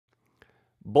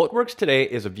Boatworks Today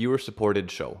is a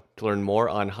viewer-supported show. To learn more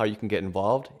on how you can get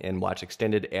involved and watch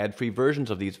extended ad-free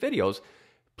versions of these videos,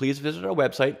 please visit our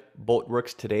website,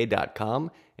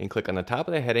 boatworkstoday.com, and click on the top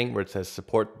of the heading where it says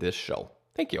Support This Show.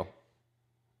 Thank you.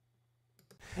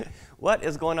 What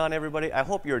is going on, everybody? I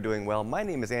hope you're doing well. My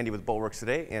name is Andy with Boatworks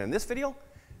Today, and in this video,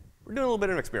 we're doing a little bit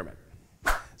of an experiment.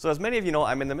 So as many of you know,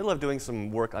 I'm in the middle of doing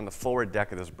some work on the forward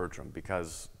deck of this Bertram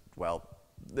because, well,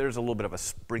 there's a little bit of a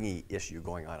springy issue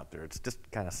going on up there. It's just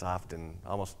kind of soft and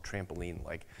almost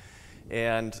trampoline-like.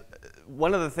 And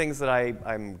one of the things that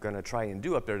I'm going to try and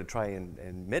do up there to try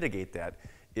and mitigate that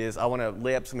is I want to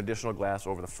lay up some additional glass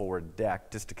over the forward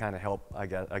deck just to kind of help,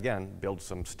 again, build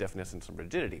some stiffness and some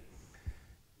rigidity.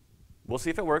 We'll see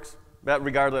if it works. But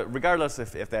regardless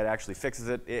if that actually fixes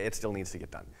it, it still needs to get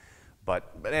done.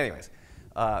 But anyways.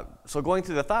 So going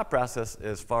through the thought process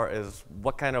as far as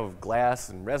what kind of glass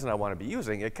and resin I want to be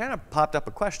using, it kind of popped up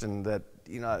a question that,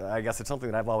 I guess it's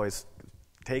something that I've always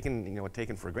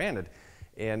taken for granted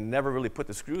and never really put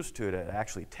the screws to it to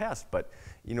actually test. But,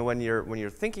 when you're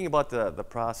thinking about the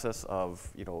process of,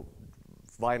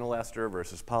 vinyl ester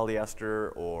versus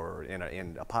polyester or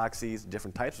in epoxies,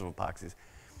 different types of epoxies,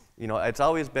 it's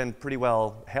always been pretty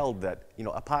well held that,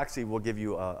 epoxy will give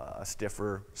you a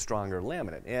stiffer, stronger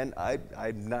laminate. And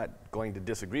I'm not going to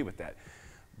disagree with that.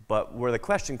 But where the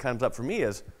question comes up for me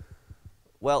is,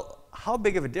 well, how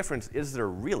big of a difference is there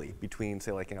really between,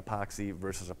 say, like an epoxy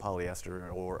versus a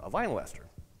polyester or a vinyl ester?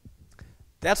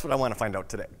 That's what I want to find out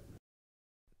today.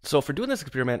 So for doing this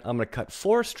experiment, I'm going to cut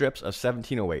 4 strips of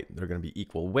 1708. They're going to be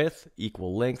equal width,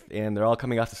 equal length, and they're all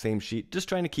coming off the same sheet, just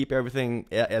trying to keep everything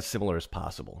as similar as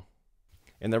possible.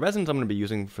 And the resins I'm going to be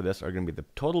using for this are going to be the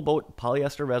Total Boat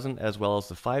polyester resin, as well as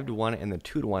the 5:1 and the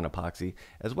 2:1 epoxy,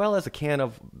 as well as a can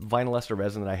of vinyl ester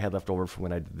resin that I had left over from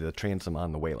when I did the transom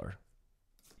on the whaler.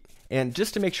 And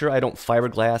just to make sure I don't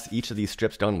fiberglass each of these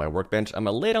strips down my workbench, I'm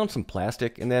going to lay down some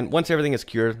plastic, and then once everything is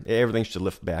cured, everything should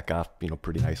lift back off,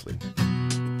 pretty nicely.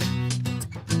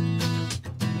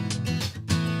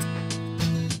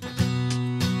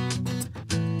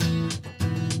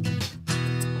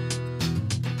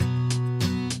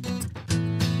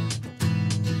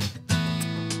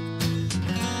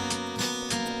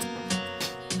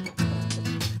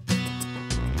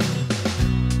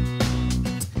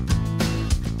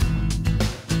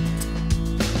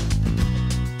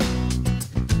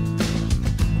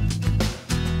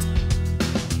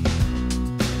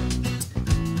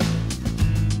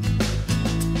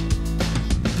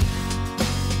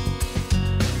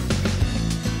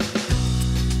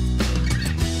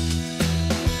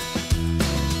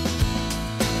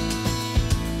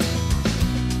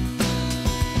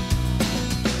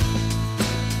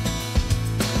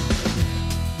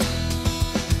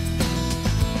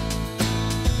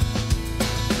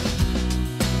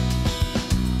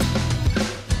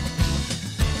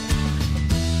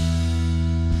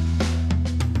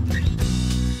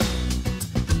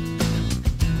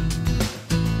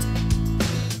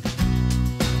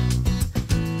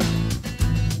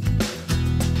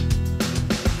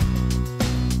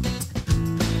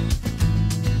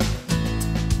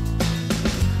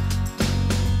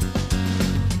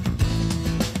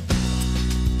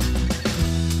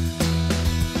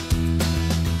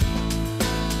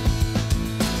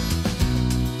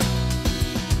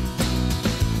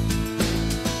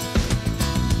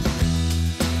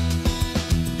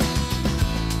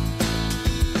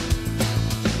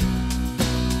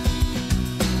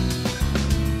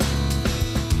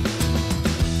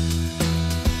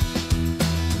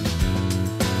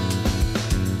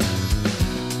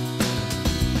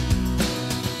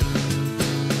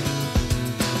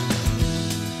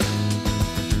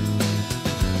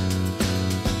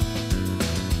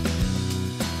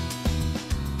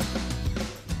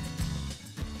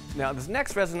 Now, this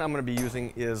next resin I'm going to be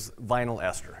using is vinyl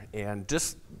ester. And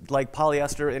just like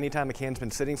polyester, anytime a can's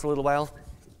been sitting for a little while,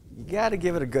 you got to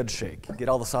give it a good shake. Get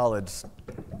all the solids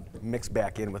mixed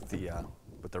back in with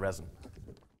the resin.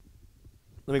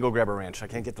 Let me go grab a wrench. I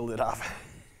can't get the lid off.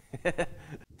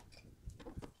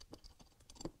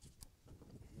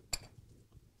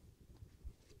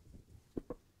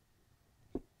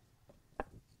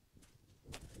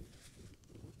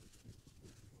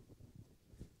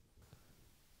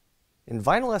 And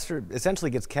vinyl ester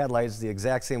essentially gets catalyzed the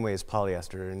exact same way as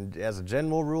polyester. And as a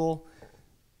general rule,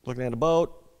 looking at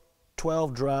about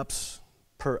 12 drops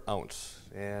per ounce.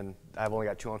 And I've only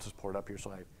got 2 ounces poured up here,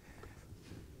 so I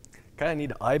kind of need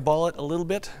to eyeball it a little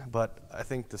bit, but I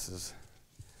think this is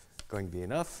going to be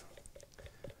enough.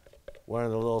 One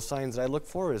of the little signs that I look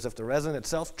for is if the resin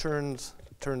itself turns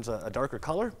a darker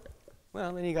color,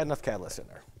 well, then you got enough catalyst in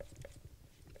there.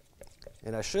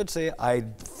 And I should say, I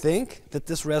think that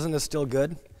this resin is still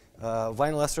good.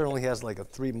 Vinyl ester only has like a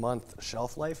 3-month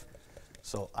shelf life,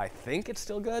 so I think it's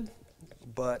still good,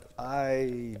 but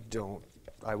I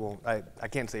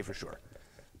can't say for sure.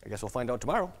 I guess we'll find out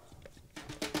tomorrow.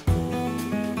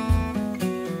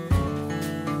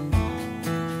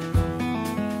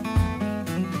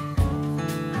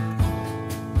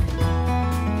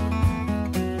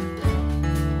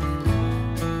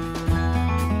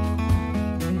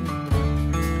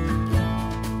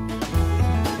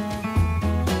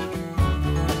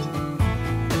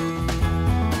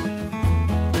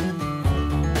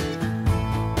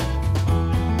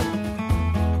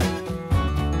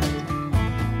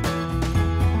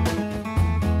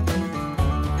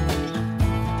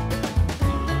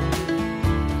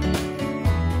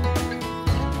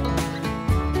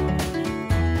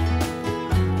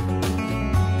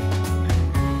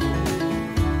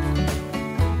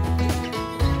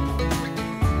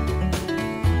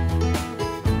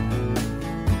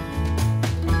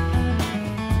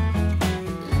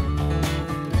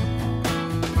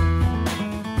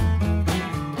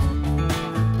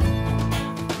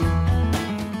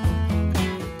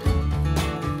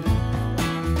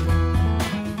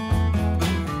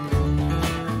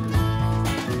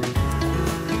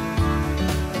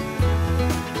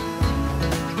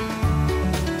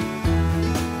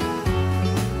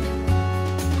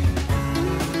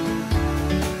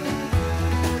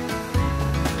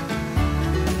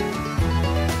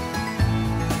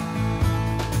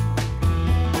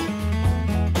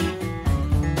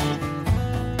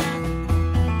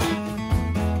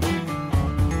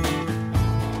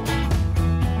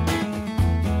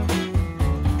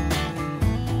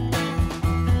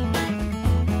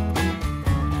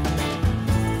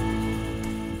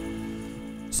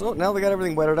 So now we got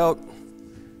everything wetted out.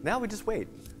 Now we just wait.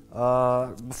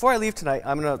 Before I leave tonight,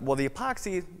 the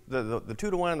epoxy, the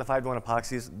 2-to-1 and the 5-to-1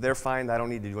 epoxies, they're fine. I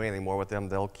don't need to do anything more with them.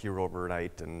 They'll cure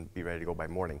overnight and be ready to go by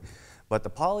morning. But the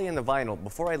poly and the vinyl,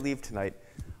 before I leave tonight,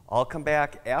 I'll come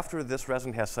back after this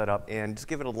resin has set up and just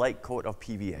give it a light coat of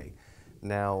PVA.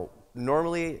 Now,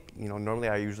 normally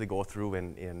I usually go through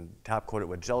and top coat it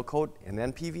with gel coat and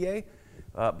then PVA.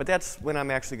 But that's when I'm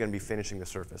actually going to be finishing the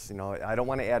surface. I don't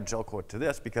want to add gel coat to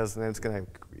this because then it's going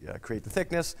to create the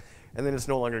thickness, and then it's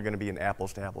no longer going to be an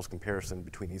apples-to-apples comparison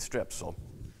between these strips. So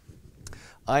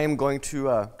I am going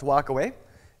to walk away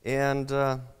and,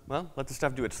 let the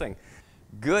stuff do its thing.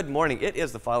 Good morning. It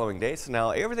is the following day, so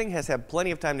now everything has had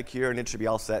plenty of time to cure, and it should be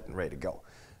all set and ready to go.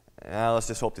 Now let's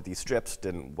just hope that these strips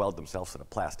didn't weld themselves to the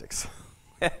plastics.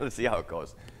 Let's see how it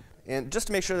goes. And just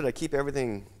to make sure that I keep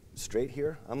everything straight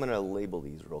here, I'm going to label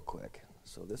these real quick.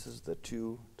 So this is the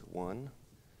 2-to-1.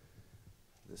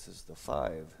 This is the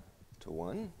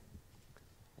 5-to-1.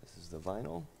 This is the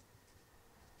vinyl.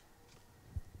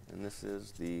 And this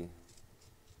is the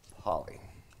poly.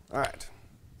 All right.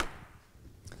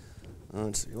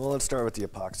 Let's see. Well, let's start with the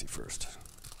epoxy first.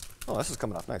 Oh, this is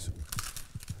coming off nice.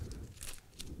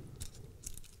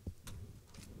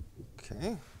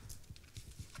 Okay.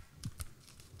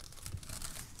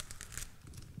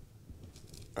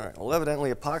 All right, well,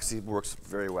 evidently epoxy works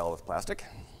very well with plastic.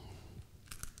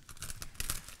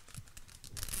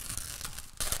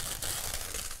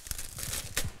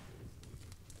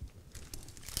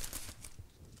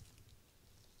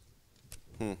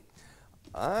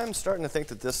 I'm starting to think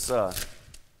that this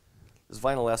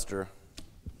vinyl ester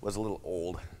was a little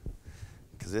old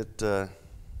because it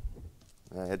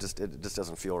just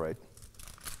doesn't feel right.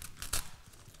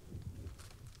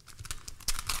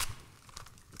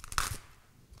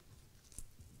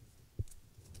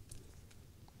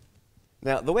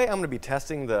 Now, the way I'm going to be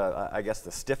testing I guess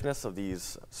the stiffness of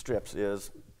these strips is,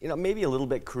 maybe a little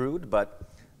bit crude, but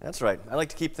that's right. I like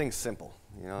to keep things simple.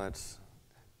 It's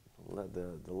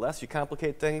the less you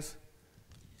complicate things,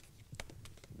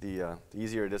 the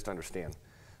easier it is to understand.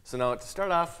 So now to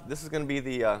start off, this is going to be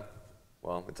the,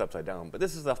 it's upside down, but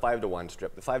this is the 5-to-1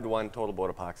 strip, the 5-to-1 total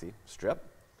boat epoxy strip.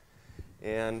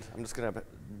 And I'm just going to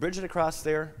bridge it across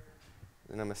there,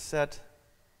 and I'm going to set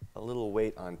a little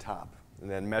weight on top, and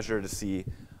then measure to see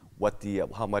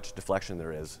how much deflection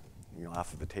there is,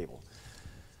 off of the table.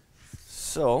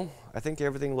 So I think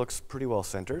everything looks pretty well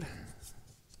centered.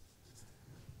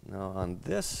 Now on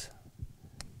this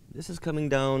is coming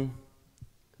down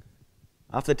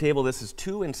off the table. This is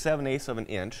 2 7/8 of an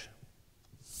inch.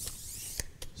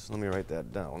 So let me write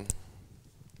that down.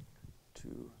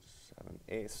 2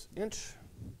 7/8 inch.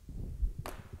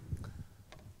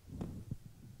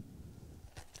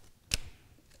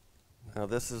 Now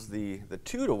this is the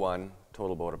 2-to-1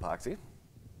 total boat epoxy.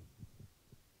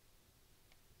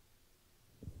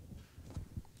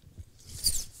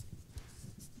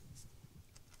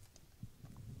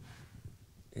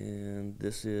 And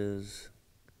this is,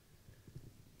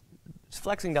 it's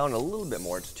flexing down a little bit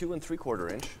more. It's 2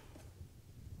 3/4 inch.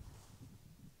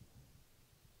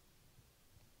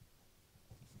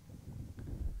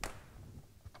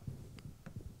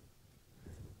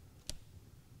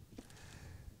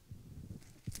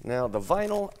 Now the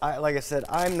vinyl, like I said,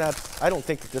 I don't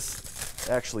think that this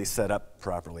actually set up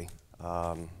properly.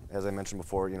 As I mentioned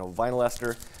before, you know, vinyl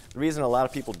ester, the reason a lot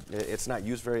of people, it's not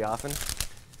used very often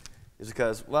is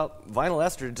because, well, vinyl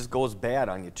ester just goes bad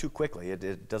on you too quickly.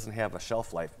 It doesn't have a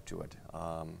shelf life to it.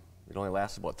 It only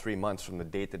lasts about 3 months from the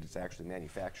date that it's actually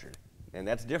manufactured. And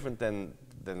that's different than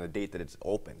the date that it's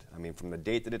opened. I mean, from the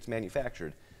date that it's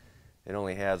manufactured, it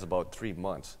only has about 3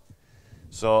 months.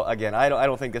 So again, I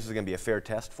don't think this is going to be a fair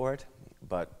test for it,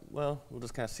 but, well, we'll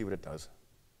just kind of see what it does.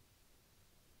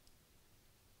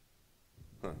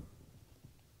 Huh.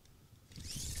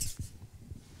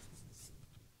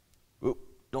 Oop,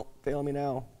 don't fail me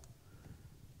now.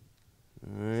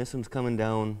 This one's coming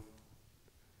down,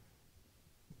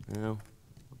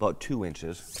 about 2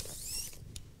 inches.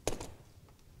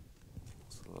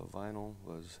 So the vinyl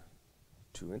was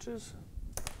 2 inches.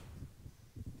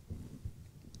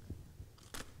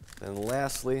 And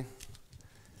lastly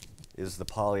is the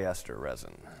polyester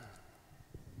resin.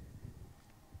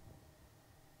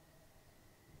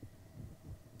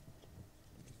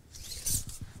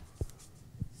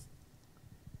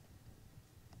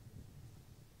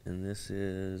 And this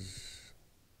is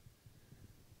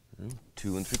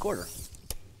 2 3/4.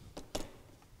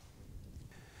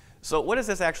 So what does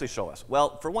this actually show us?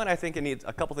 Well, for one, I think it needs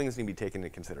a couple things need to be taken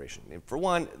into consideration. And for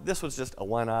one, this was just a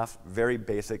one-off, very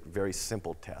basic, very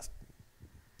simple test.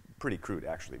 Pretty crude,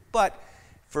 actually. But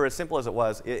for as simple as it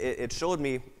was, it showed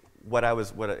me what I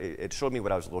was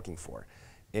looking for.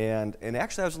 And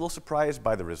actually, I was a little surprised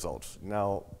by the results.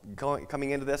 Now,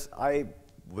 coming into this, I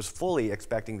was fully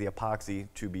expecting the epoxy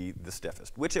to be the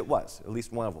stiffest, which it was. At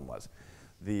least one of them was.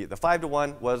 The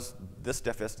 5-to-1 was the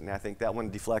stiffest, and I think that one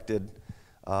deflected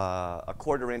a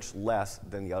 1/4 inch less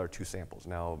than the other 2 samples.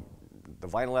 Now, the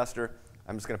vinyl ester,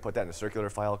 I'm just going to put that in a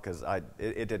circular file because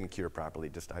it didn't cure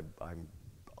properly. I'm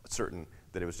certain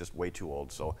that it was just way too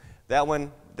old. So that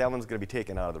one's going to be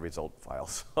taken out of the result file.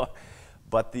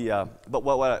 But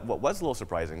what was a little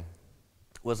surprising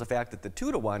was the fact that the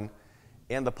 2-to-1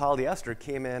 and the polyester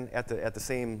came in at the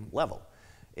same level.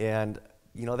 And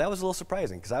you know, that was a little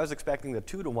surprising because I was expecting the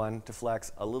 2-to-1 to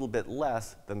flex a little bit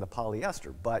less than the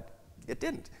polyester, but it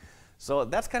didn't. So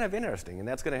that's kind of interesting, and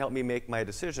that's going to help me make my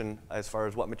decision as far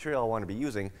as what material I want to be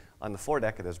using on the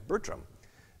foredeck of this Bertram.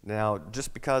 Now,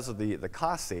 just because of the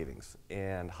cost savings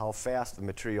and how fast the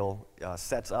material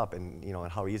sets up, and you know,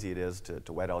 and how easy it is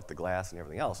to wet out the glass and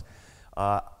everything else,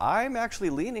 I'm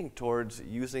actually leaning towards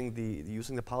using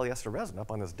the polyester resin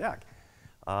up on this deck.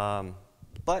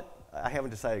 But I haven't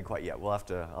decided quite yet. We'll have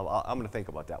to. I'm going to think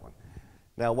about that one.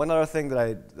 Now, one other thing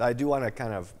that I do want to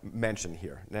kind of mention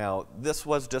here. Now, this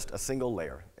was just a single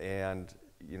layer, and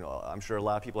you know, I'm sure a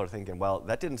lot of people are thinking, well,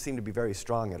 that didn't seem to be very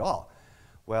strong at all.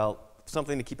 Well,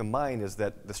 something to keep in mind is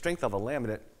that the strength of a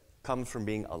laminate comes from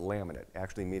being a laminate,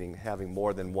 actually meaning having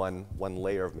more than one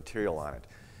layer of material on it.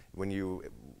 When you,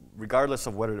 regardless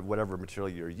of whatever material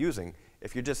you're using,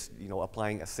 if you're just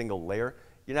applying a single layer,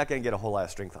 you're not going to get a whole lot of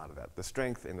strength out of that. The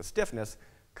strength and the stiffness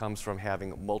comes from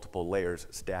having multiple layers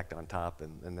stacked on top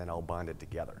and then all bonded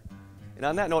together. And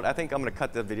on that note, I think I'm going to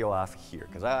cut the video off here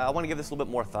because I want to give this a little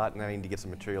bit more thought, and I need to get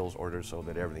some materials ordered so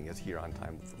that everything is here on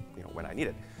time for, when I need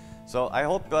it. So I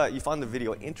hope you found the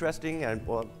video interesting, and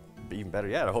well, even better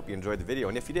yet, I hope you enjoyed the video.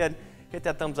 And if you did, hit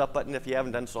that thumbs up button. If you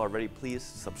haven't done so already, please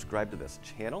subscribe to this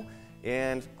channel.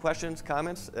 And questions,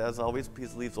 comments, as always,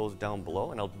 please leave those down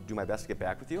below, and I'll do my best to get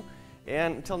back with you.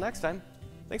 And until next time,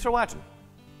 thanks for watching.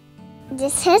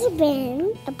 This has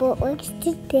been a Boatworks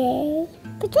Today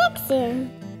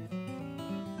production.